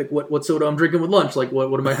before I pick what soda I'm drinking with lunch, like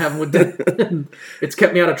what am I having with dinner? It's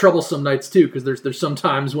kept me out of trouble some nights too, because there's some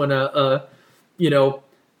times when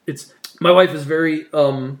it's my wife is very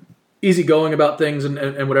easygoing about things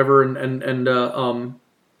and whatever and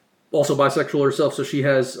also bisexual herself, so she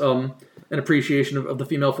has an appreciation of the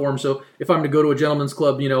female form. So if I'm to go to a gentleman's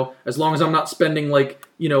club, as long as I'm not spending like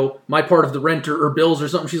my part of the rent or bills or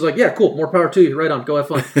something, she's like, yeah, cool, more power to you, right on, go have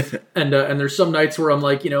fun. and there's some nights where I'm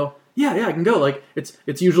like yeah, I can go. Like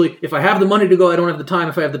it's usually if I have the money to go, I don't have the time.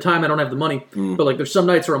 If I have the time, I don't have the money. But like there's some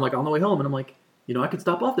nights where I'm like on the way home and I'm like, I could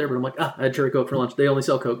stop off there, but I'm like, I had Cherry Coke for lunch. They only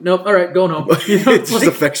sell Coke. Nope. All right, going home. It just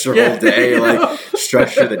affects your whole day, like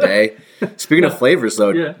structure the day. Speaking of flavors,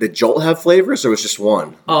 though, did Jolt have flavors or was just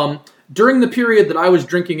one? During the period that I was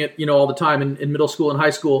drinking it, all the time in middle school and high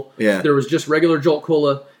school, there was just regular Jolt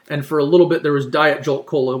Cola. And for a little bit, there was Diet Jolt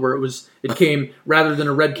Cola, where it came, rather than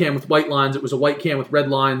a red can with white lines, it was a white can with red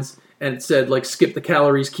lines, and it said, like, skip the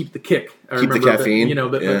calories, keep the kick. Keep the caffeine.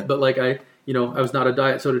 But like, I was not a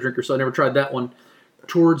diet soda drinker, so I never tried that one.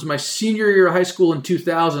 Towards my senior year of high school in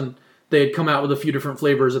 2000, they had come out with a few different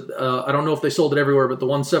flavors. I don't know if they sold it everywhere, but the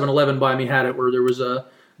one 7-Eleven by me had it, where there was a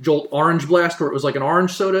Jolt Orange Blast, where it was like an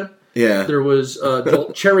orange soda. Yeah. There was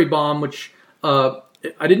Jolt Cherry Bomb, which...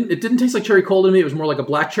 it didn't taste like cherry cola to me. It was more like a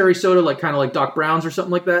black cherry soda, like kind of like Doc Brown's or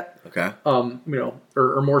something like that. Okay.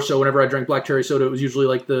 Or more so whenever I drank black cherry soda, it was usually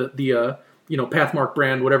like the Pathmark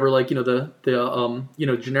brand, whatever, like the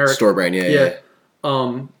generic store brand. Yeah.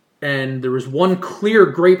 And there was one clear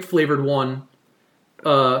grape flavored one.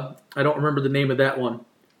 I don't remember the name of that one,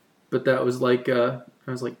 but that was like I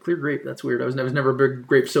was like, clear grape. That's weird. I was never a big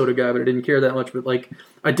grape soda guy, but I didn't care that much. But like,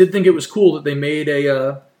 I did think it was cool that they made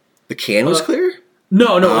a. The can was clear?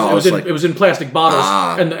 No, it was in plastic bottles,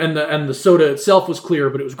 and the soda itself was clear,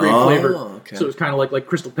 but it was grape flavored. Okay. So it was kind of like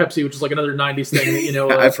Crystal Pepsi, which is like another '90s thing.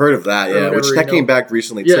 That, I've heard of that, yeah. Which that came back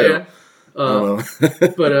recently too. Yeah.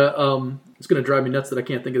 But it's going to drive me nuts that I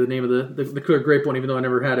can't think of the name of the clear grape one, even though I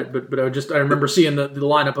never had it. But I remember seeing the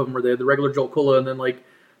lineup of them where they had the regular Jolt Cola and then like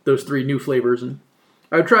those 3 new flavors. And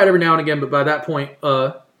I would try it every now and again, but by that point,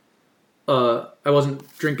 I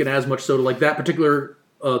wasn't drinking as much soda. Like that particular,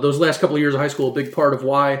 those last couple of years of high school, a big part of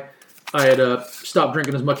why I had stopped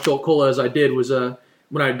drinking as much Jolt Cola as I did was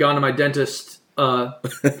when I had gone to my dentist. And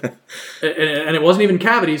it wasn't even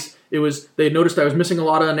cavities. It was they had noticed I was missing a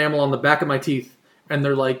lot of enamel on the back of my teeth, and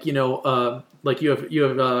they're like, like you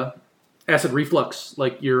have acid reflux,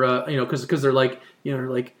 like you're, because they're like,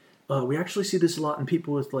 we actually see this a lot in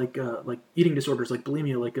people with like eating disorders, like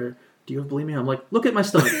bulimia. Like, do you have bulimia? I'm like, look at my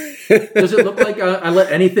stomach. Does it look like I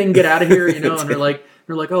let anything get out of here? And they're like,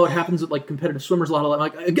 oh, it happens with like competitive swimmers a lot. I'm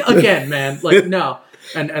like, again, man, like no.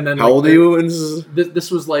 And then how old are you? This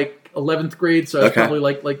was like 11th grade, so I was probably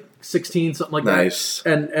like 16, something like nice.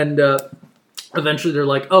 that. And eventually they're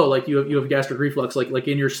like, oh, like you have gastric reflux, like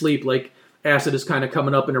in your sleep, like acid is kind of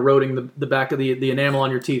coming up and eroding the back of the enamel on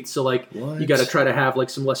your teeth. So like you got to try to have like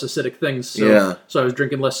some less acidic things. So I was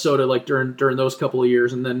drinking less soda like during those couple of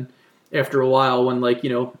years, and then after a while when like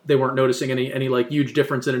they weren't noticing any like huge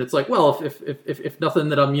difference in it, it's like, well, if nothing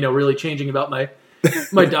that I'm really changing about my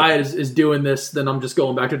diet is doing this, then I'm just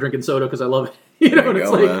going back to drinking soda because I love it. And it's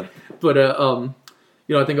like, man. But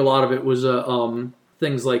I think a lot of it was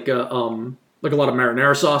things like a lot of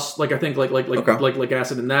marinara sauce. Like I think like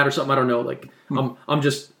acid in that or something. I don't know. Like I'm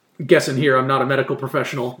just guessing here. I'm not a medical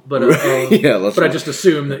professional, but but I just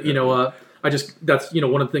assume that that's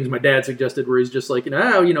one of the things my dad suggested, where he's just like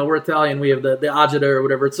we're Italian, we have the agita or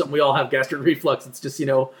whatever. It's something we all have, gastric reflux. It's just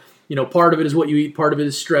part of it is what you eat, part of it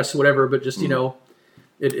is stress, whatever. But just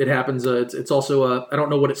It happens. It's also I don't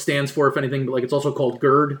know what it stands for, if anything, but like it's also called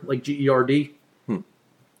GERD, like GERD.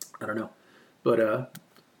 I don't know, but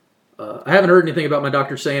I haven't heard anything about my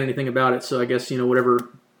doctor saying anything about it. So I guess whatever,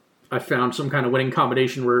 I found some kind of winning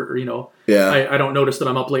combination where I don't notice that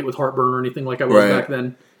I'm up late with heartburn or anything like I was back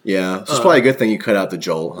then. Yeah, so it's probably a good thing you cut out the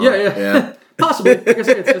Jolt. Huh? Yeah. Possibly. Like I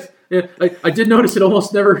said, it's just I did notice it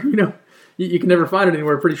almost never. You can never find it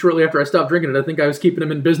anywhere. Pretty shortly after I stopped drinking it, I think I was keeping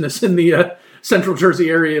them in business in the Central Jersey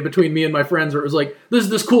area between me and my friends, where it was like, this is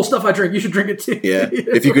this cool stuff I drink. You should drink it too. Yeah.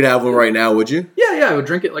 If you could have one right now, would you? Yeah, I would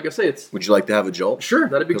drink it. Like I say, Would you like to have a Jolt? Sure,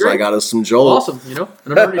 that'd be great. Because I got us some Jolt. Awesome,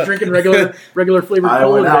 and I'm already drinking regular flavored cola. I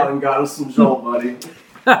went out and got us some Jolt, buddy.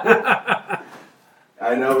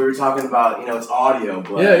 I know we were talking about, it's audio,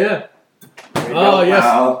 but... Yeah. Oh, yes.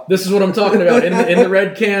 Wow. This is what I'm talking about. In the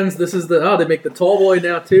red cans, this is they make the tall boy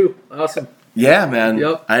now, too. Awesome. Yeah, man.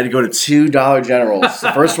 Yep. I had to go to 2 Dollar Generals.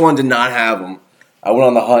 The first one did not have them. I went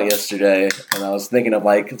on the hunt yesterday, and I was thinking of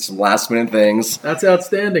like some last minute things. That's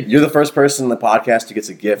outstanding. You're the first person in the podcast who gets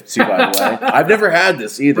a gift too, by the way. I've never had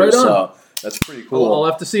this either, right so that's pretty cool. I'll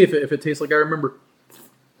have to see if it tastes like I remember.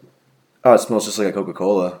 Oh, it smells just like a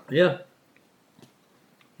Coca-Cola. Yeah.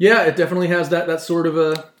 Yeah, it definitely has that sort of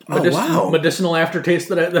a medicinal aftertaste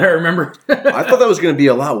that I remember. I thought that was going to be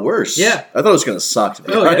a lot worse. Yeah. I thought it was going to suck, to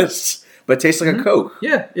be honest. Yeah. But it tastes like a Coke.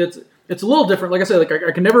 Yeah, it's a little different. Like I said, like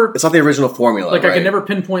I can never... It's not the original formula, Like, right? I can never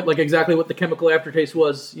pinpoint like exactly what the chemical aftertaste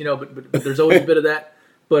was, but there's always a bit of that.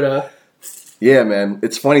 But... Yeah, man.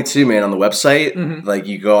 It's funny, too, man. On the website, like,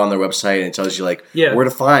 you go on their website and it tells you, like, where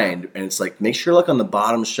to find. And it's like, make sure to look on the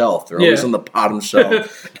bottom shelf. They're always on the bottom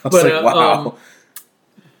shelf. I was like, wow.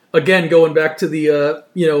 Again, going back to the,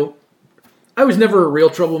 I was never a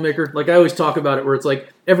real troublemaker. Like, I always talk about it where it's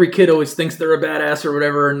like, every kid always thinks they're a badass or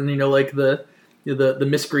whatever. And, like, the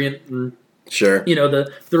miscreant and, sure.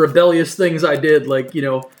 The rebellious things I did. Like,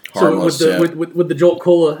 Harmless, so with the Jolt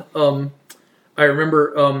Cola, I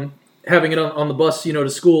remember... having it on the bus, to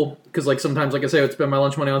school, because like sometimes, like I say, I would spend my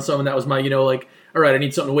lunch money on some, and that was my, like, all right, I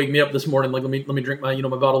need something to wake me up this morning. Like, let me drink my,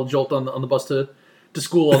 my bottle of Jolt on the bus to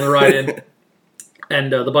school on the ride in.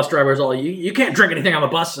 And the bus driver was all, you can't drink anything on the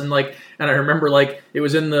bus, and I remember like it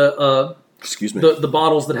was in the excuse me, the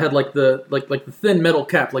bottles that had like the thin metal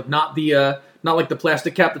cap, like not like the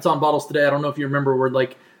plastic cap that's on bottles today. I don't know if you remember where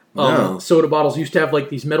like soda bottles used to have like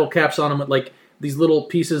these metal caps on them with like these little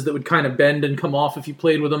pieces that would kind of bend and come off if you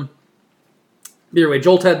played with them. Either way,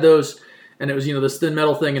 Jolt had those, and it was, this thin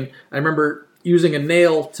metal thing, and I remember using a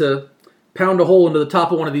nail to pound a hole into the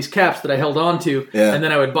top of one of these caps that I held on to, and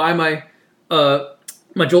then I would buy my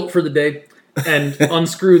my Jolt for the day and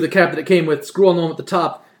unscrew the cap that it came with, screw on the one at the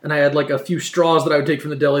top, and I had like a few straws that I would take from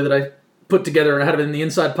the deli that I put together, and I had it in the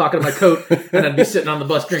inside pocket of my coat, and I'd be sitting on the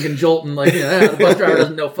bus drinking Jolt, and like, the bus driver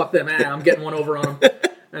doesn't know, fuck them, I'm getting one over on him.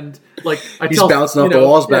 And like he's bouncing off the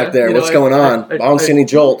walls back there. What's going on? I don't see any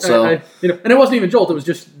Jolt. So and it wasn't even Jolt. It was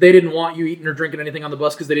just they didn't want you eating or drinking anything on the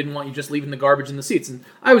bus because they didn't want you just leaving the garbage in the seats. And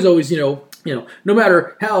I was always, no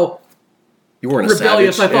matter how You weren't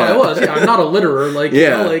rebellious. a savage. I thought I was. Yeah, I'm not a litterer. Like,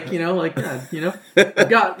 I've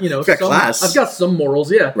got, class. I've got some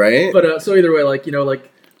morals. Yeah, right. But so either way,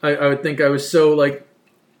 I would think I was so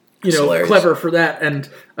clever for that. And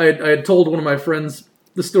I had told one of my friends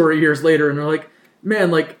the story years later, and they're like,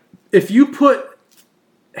 man, like if you put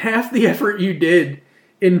half the effort you did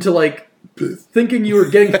into thinking you were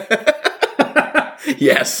getting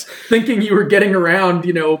thinking you were getting around,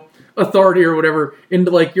 authority or whatever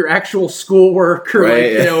into your actual schoolwork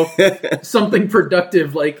or something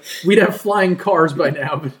productive, we'd have flying cars by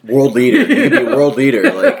now. World leader. You could be a world leader.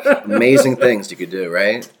 Amazing things you could do,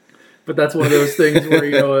 right? But that's one of those things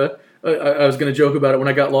where, I was going to joke about it when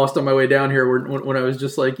I got lost on my way down here when I was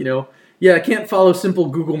just I can't follow simple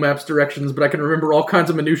Google Maps directions, but I can remember all kinds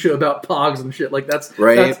of minutia about pogs and shit. That's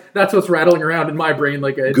what's rattling around in my brain.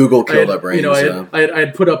 Google killed our brains. I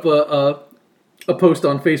had put up a post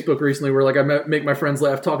on Facebook recently where I make my friends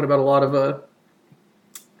laugh talking about a lot of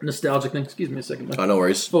nostalgic things. Excuse me a second. No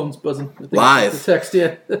worries. Phone's buzzing. Live. The text,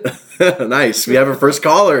 yeah. Nice. We have our first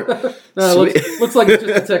caller. Looks like it's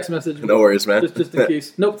just a text message. No worries, man. Just in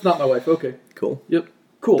case. Nope, it's not my wife. Okay. Cool. Yep.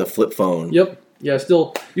 Cool. The flip phone. Yep. Yeah, I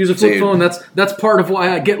still use a flip phone. That's part of why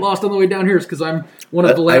I get lost on the way down here is because I'm one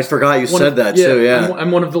of the last... I forgot you said that too, yeah. I'm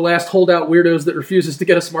one of the last holdout weirdos that refuses to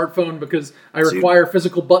get a smartphone because I require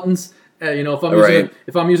physical buttons.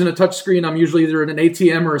 If I'm using a touch screen, I'm usually either in an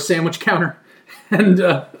ATM or a sandwich counter. And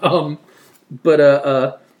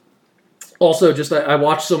also just I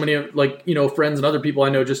watch so many friends and other people I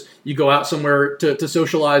know. Just you go out somewhere to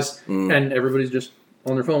socialize, and everybody's just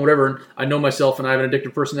on their phone, whatever. And I know myself, and I have an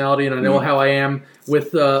addictive personality, and I know how I am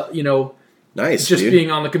with nice, just dude.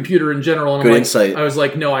 Being on the computer in general. And Good insight. I was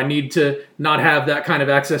like, no, I need to not have that kind of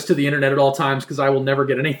access to the internet at all times because I will never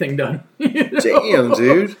get anything done. Damn,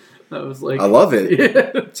 dude. I was like, I love it.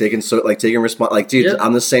 Yeah. Taking response. Dude, yeah.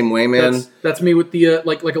 I'm the same way, man. That's me with the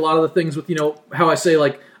like a lot of the things with how I say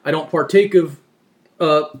I don't partake of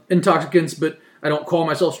intoxicants, but I don't call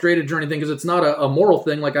myself straight edge or anything because it's not a moral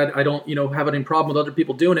thing. I don't have any problem with other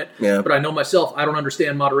people doing it. Yeah. But I know myself. I don't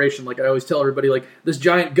understand moderation. I always tell everybody, this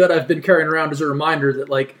giant gut I've been carrying around is a reminder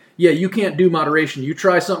that you can't do moderation. You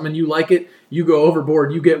try something and you like it, you go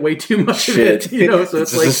overboard, you get way too much of it. So it's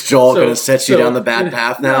is this Joel going to set you down the bad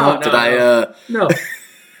path now? No.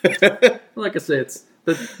 Like I say,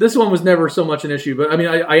 this one was never so much an issue. But I mean,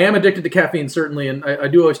 I am addicted to caffeine certainly, and I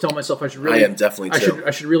do always tell myself I should really. I am definitely too.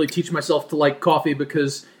 I should really teach myself to like coffee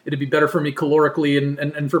because it'd be better for me calorically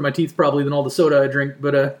and for my teeth probably than all the soda I drink.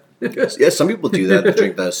 But yeah, some people do that. They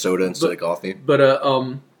drink that soda instead of coffee. But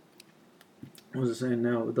what was I saying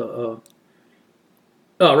now?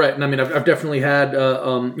 Oh, right. And I mean, I've definitely had,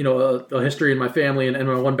 a history in my family, and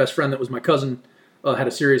my one best friend that was my cousin had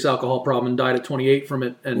a serious alcohol problem and died at 28 from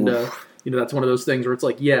it. And, that's one of those things where it's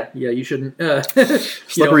you shouldn't.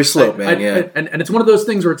 Slippery slope, man, yeah. And it's one of those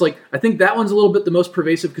things where it's I think that one's a little bit the most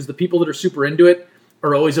pervasive because the people that are super into it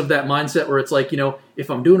are always of that mindset where it's if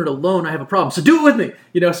I'm doing it alone, I have a problem. So do it with me.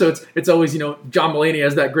 So it's always, John Mulaney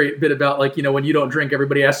has that great bit about when you don't drink,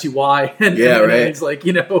 everybody asks you why. And he's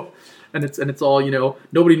and it's all,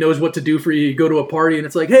 nobody knows what to do for you. You go to a party and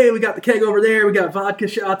it's hey, we got the keg over there. We got vodka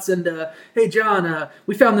shots. And, hey, John,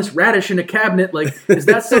 we found this radish in a cabinet. Is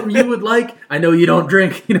that something you would like? I know you don't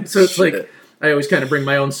drink. So it's I always kind of bring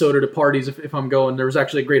my own soda to parties if I'm going. There was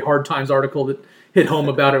actually a great Hard Times article that hit home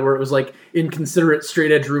about it where it was inconsiderate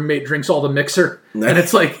straight edge roommate drinks all the mixer. And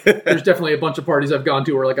it's there's definitely a bunch of parties I've gone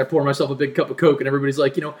to where I pour myself a big cup of Coke and everybody's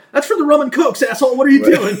that's for the rum and Cokes, asshole. What are you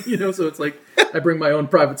doing? So it's I bring my own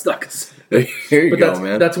private stock. There you go,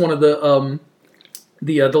 man. That's one of the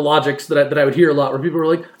logics that I would hear a lot where people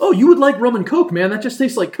were oh, you would like rum and Coke, man. That just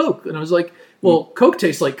tastes like Coke. And I was well, Coke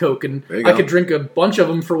tastes like Coke, and I could drink a bunch of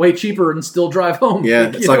them for way cheaper and still drive home.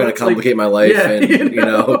 Yeah, it's not going to complicate my life and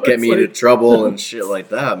get me into trouble and shit like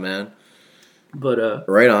that, man. But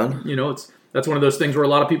right on. That's one of those things where a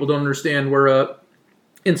lot of people don't understand. Where,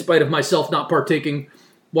 in spite of myself not partaking,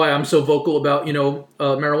 why I'm so vocal about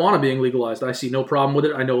marijuana being legalized. I see no problem with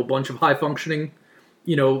it. I know a bunch of high functioning,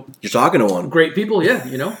 you're talking to one. Great people. Yeah,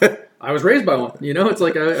 I was raised by one. It's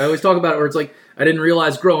I always talk about it where it's I didn't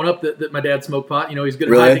realize growing up that my dad smoked pot. He's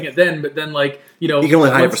good at hiding it then, but then you can only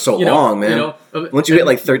hide it for so long, man. Once you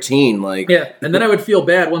hit 13, yeah, and then I would feel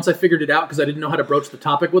bad once I figured it out because I didn't know how to broach the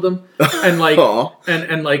topic with him, and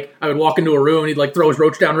and I would walk into a room and he'd throw his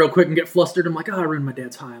roach down real quick and get flustered. I'm I ruined my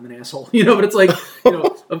dad's high. I'm an asshole, but it's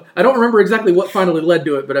I don't remember exactly what finally led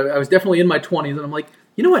to it, but I was definitely in my 20s, and I'm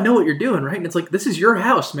I know what you're doing, right? And it's this is your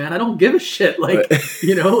house, man. I don't give a shit.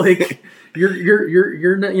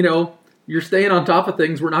 You're staying on top of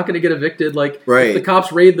things. We're not going to get evicted. Right. If the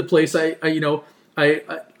cops raid the place, I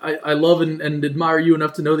I love and admire you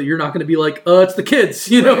enough to know that you're not going to be like, it's the kids,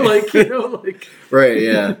 like. Right,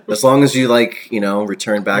 yeah. As long as you,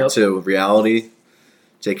 return back to reality,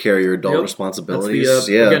 take care of your adult responsibilities. That's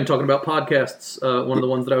again, talking about podcasts, one of the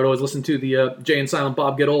ones that I would always listen to, the Jay and Silent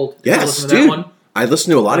Bob Get Old. Yes, dude. That one. I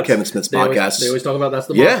listen to a lot of Kevin Smith's podcasts. They always talk about that's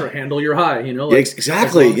the mantra, handle your high,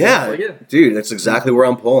 exactly, yeah. Dude, that's exactly where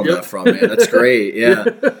I'm pulling that from, man. That's great, yeah.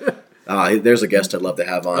 There's a guest I'd love to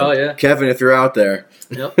have on. Oh, yeah. Kevin, if you're out there.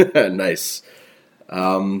 Yep. Nice.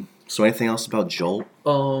 So anything else about Jolt?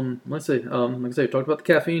 Let's see. Like I say, talked about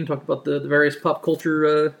the caffeine, talked about the various pop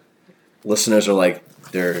culture... Listeners are like,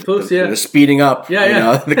 they're speeding up.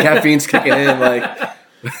 Yeah. The caffeine's kicking in,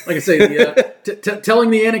 Like I say,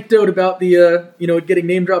 telling the anecdote about the getting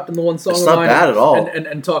name dropped in the one song. It's not bad at all.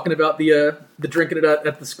 And talking about the drinking it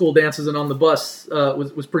at the school dances and on the bus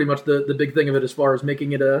was pretty much the big thing of it, as far as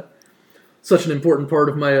making it such an important part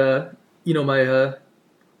of my my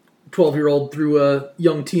 12-year-old through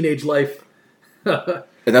young teenage life.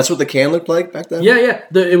 And that's what the can looked like back then? Yeah.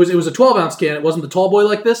 It was a 12-ounce can. It wasn't the tall boy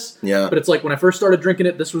like this. Yeah. But it's like when I first started drinking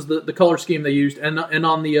it, this was the color scheme they used, and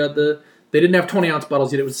on the they didn't have 20-ounce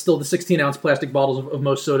bottles yet. It was still the 16-ounce plastic bottles of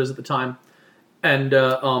most sodas at the time. And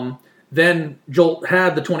then Jolt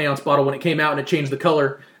had the 20-ounce bottle when it came out, and it changed the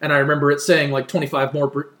color. And I remember it saying like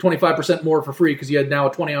 25% more for free because you had now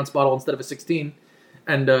a 20-ounce bottle instead of a 16.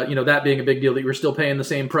 And that being a big deal, that you were still paying the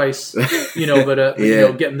same price, but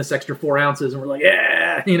getting this extra 4 ounces, and we're like,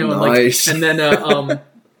 nice. And then I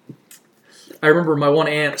remember my one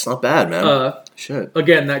aunt. It's not bad, man. Shit.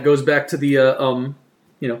 Again, that goes back to the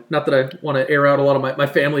not that I want to air out a lot of my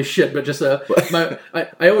family shit, but just I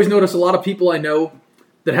always notice a lot of people I know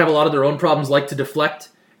that have a lot of their own problems like to deflect,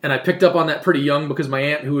 and I picked up on that pretty young because my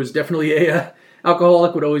aunt, who was definitely a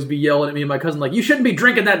alcoholic, would always be yelling at me and my cousin like, "You shouldn't be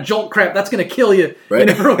drinking that Jolt crap. That's going to kill you." Right.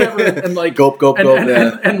 Or whatever. And like gulp.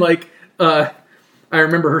 I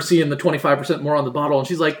remember her seeing the 25% more on the bottle, and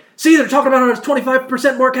she's like, "See, they're talking about it as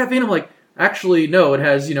 25% more caffeine." I'm like, "Actually, no. It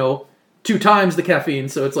has 2 times the caffeine,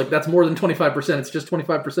 so it's like that's more than 25%. It's just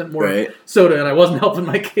 25% more soda," and I wasn't helping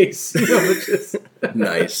my case.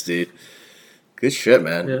 Nice, dude. Good shit,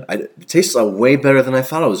 man. Yeah. It tastes way better than I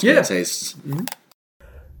thought it was going to taste. Mm-hmm.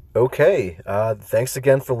 Okay, thanks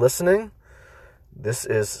again for listening. This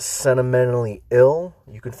is Sentimentally Ill.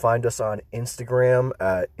 You can find us on Instagram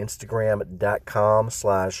at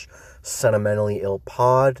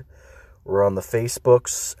instagram.com/sentimentallyillpod. We're on the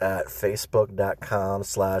Facebooks at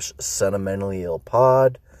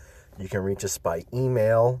facebook.com/sentimentallyillpod. You can reach us by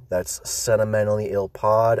email. That's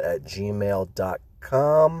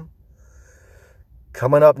sentimentallyillpod@gmail.com.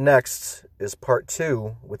 Coming up next is part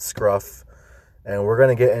 2 with Scruff, and we're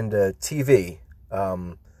going to get into TV.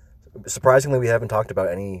 Surprisingly, we haven't talked about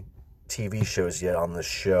any TV shows yet on this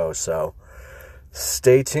show, so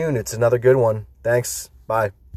stay tuned. It's another good one. Thanks. Bye.